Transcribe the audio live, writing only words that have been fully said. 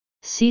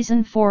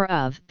Season 4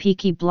 of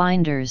Peaky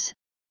Blinders,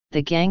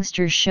 the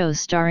gangster show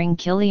starring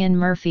Cillian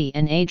Murphy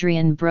and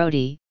Adrian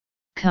Brody,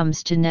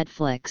 comes to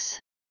Netflix.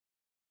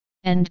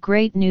 And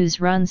great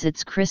news runs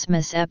its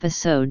Christmas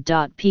episode.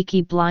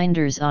 Peaky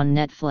Blinders on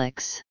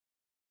Netflix.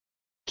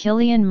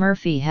 Cillian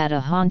Murphy had a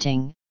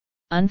haunting,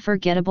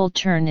 unforgettable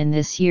turn in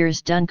this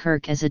year's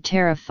Dunkirk as a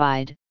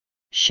terrified,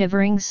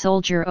 shivering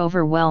soldier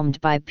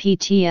overwhelmed by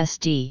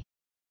PTSD.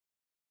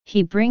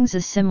 He brings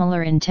a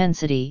similar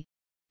intensity,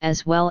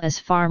 as well as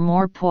far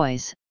more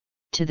poise,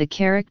 to the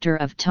character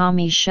of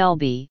Tommy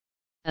Shelby,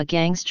 a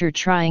gangster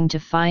trying to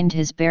find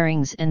his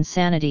bearings and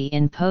sanity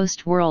in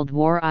post-World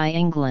War I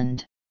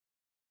England.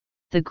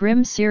 The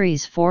grim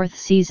series' 4th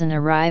season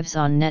arrives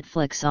on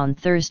Netflix on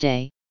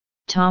Thursday.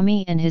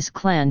 Tommy and his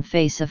clan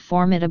face a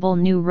formidable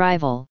new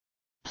rival,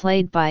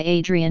 played by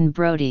Adrian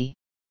Brody.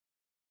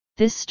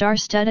 This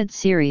star-studded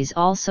series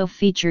also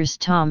features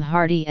Tom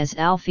Hardy as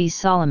Alfie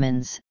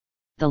Solomons,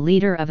 the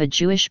leader of a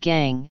Jewish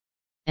gang,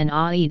 and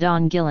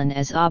Aidan Gillen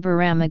as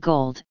Aberama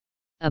Gold,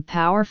 a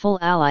powerful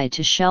ally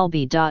to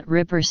Shelby.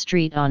 Ripper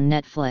Street on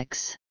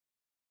Netflix.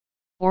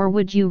 Or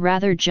would you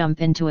rather jump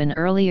into an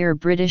earlier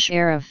British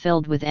era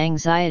filled with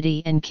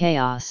anxiety and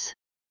chaos?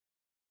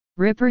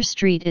 Ripper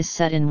Street is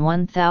set in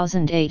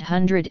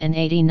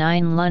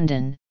 1889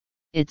 London.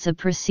 It's a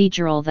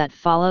procedural that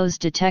follows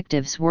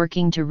detectives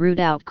working to root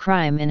out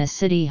crime in a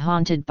city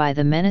haunted by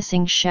the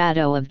menacing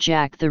shadow of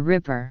Jack the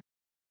Ripper.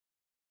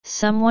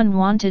 Someone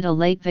wanted a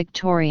late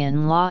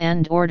Victorian law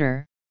and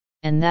order,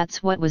 and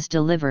that's what was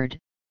delivered,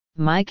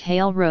 Mike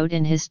Hale wrote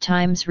in his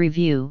Times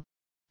review.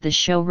 The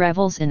show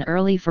revels in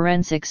early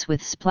forensics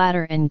with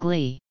splatter and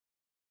glee.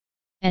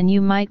 And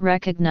you might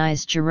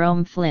recognize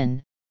Jerome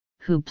Flynn,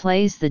 who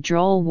plays the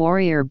droll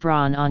warrior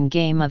Bronn on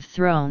Game of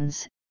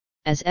Thrones,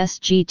 as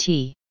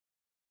SGT.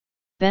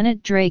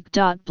 Bennett Drake.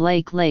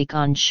 Blake Lake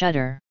on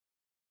Shudder.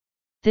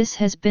 This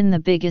has been the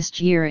biggest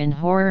year in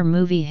horror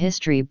movie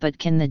history, but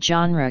can the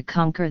genre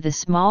conquer the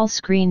small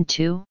screen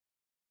too?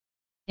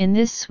 In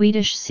this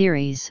Swedish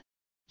series,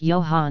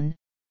 Johan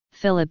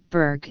Philip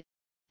Berg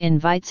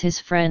invites his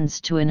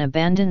friends to an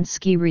abandoned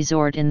ski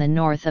resort in the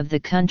north of the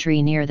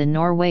country near the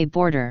Norway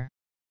border.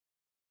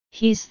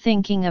 He's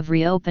thinking of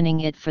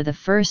reopening it for the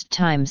first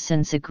time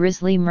since a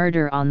grisly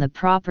murder on the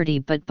property,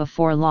 but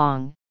before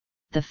long,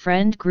 the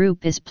friend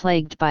group is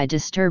plagued by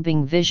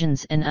disturbing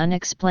visions and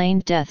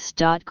unexplained deaths.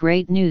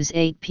 Great news,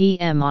 8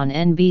 p.m. on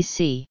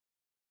NBC.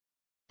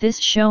 This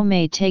show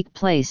may take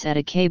place at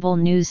a cable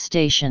news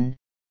station,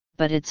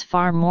 but it's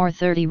far more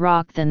 30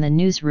 Rock than the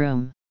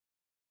newsroom.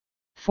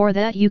 For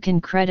that you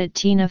can credit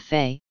Tina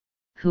Fey,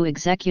 who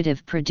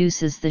executive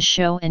produces the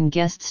show and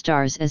guest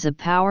stars as a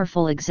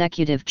powerful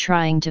executive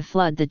trying to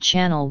flood the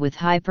channel with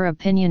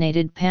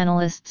hyper-opinionated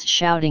panelists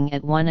shouting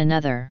at one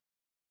another.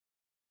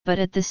 But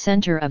at the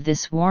center of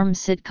this warm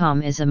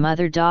sitcom is a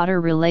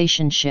mother-daughter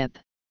relationship,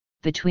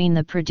 between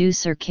the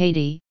producer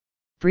Katie,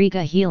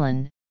 Briga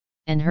Heelan,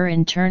 and her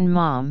intern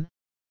mom,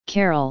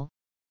 Carol,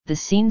 the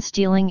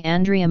scene-stealing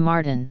Andrea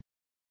Martin.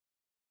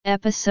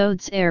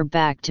 Episodes air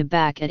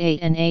back-to-back at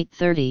 8 and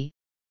 8:30.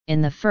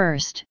 In the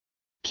first,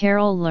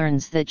 Carol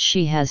learns that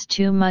she has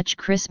too much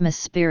Christmas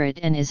spirit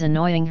and is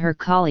annoying her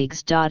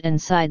colleagues.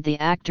 Inside the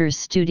Actors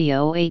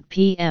Studio, 8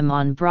 p.m.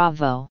 on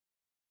Bravo.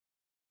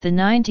 The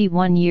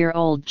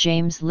 91-year-old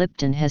James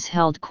Lipton has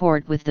held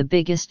court with the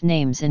biggest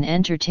names in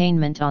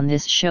entertainment on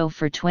this show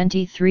for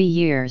 23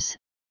 years.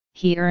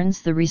 He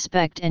earns the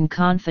respect and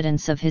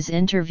confidence of his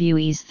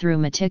interviewees through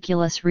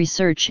meticulous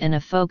research and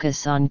a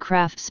focus on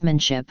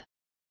craftsmanship.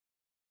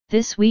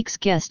 This week's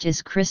guest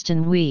is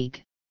Kristen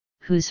Wiig,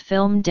 whose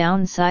film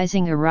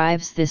Downsizing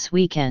arrives this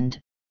weekend.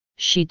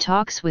 She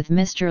talks with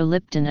Mr.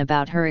 Lipton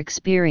about her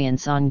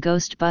experience on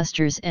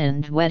Ghostbusters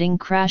and Wedding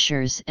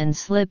Crashers and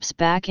slips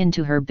back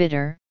into her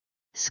bitter,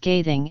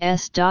 scathing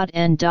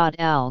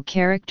S.N.L.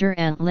 character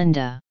Aunt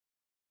Linda.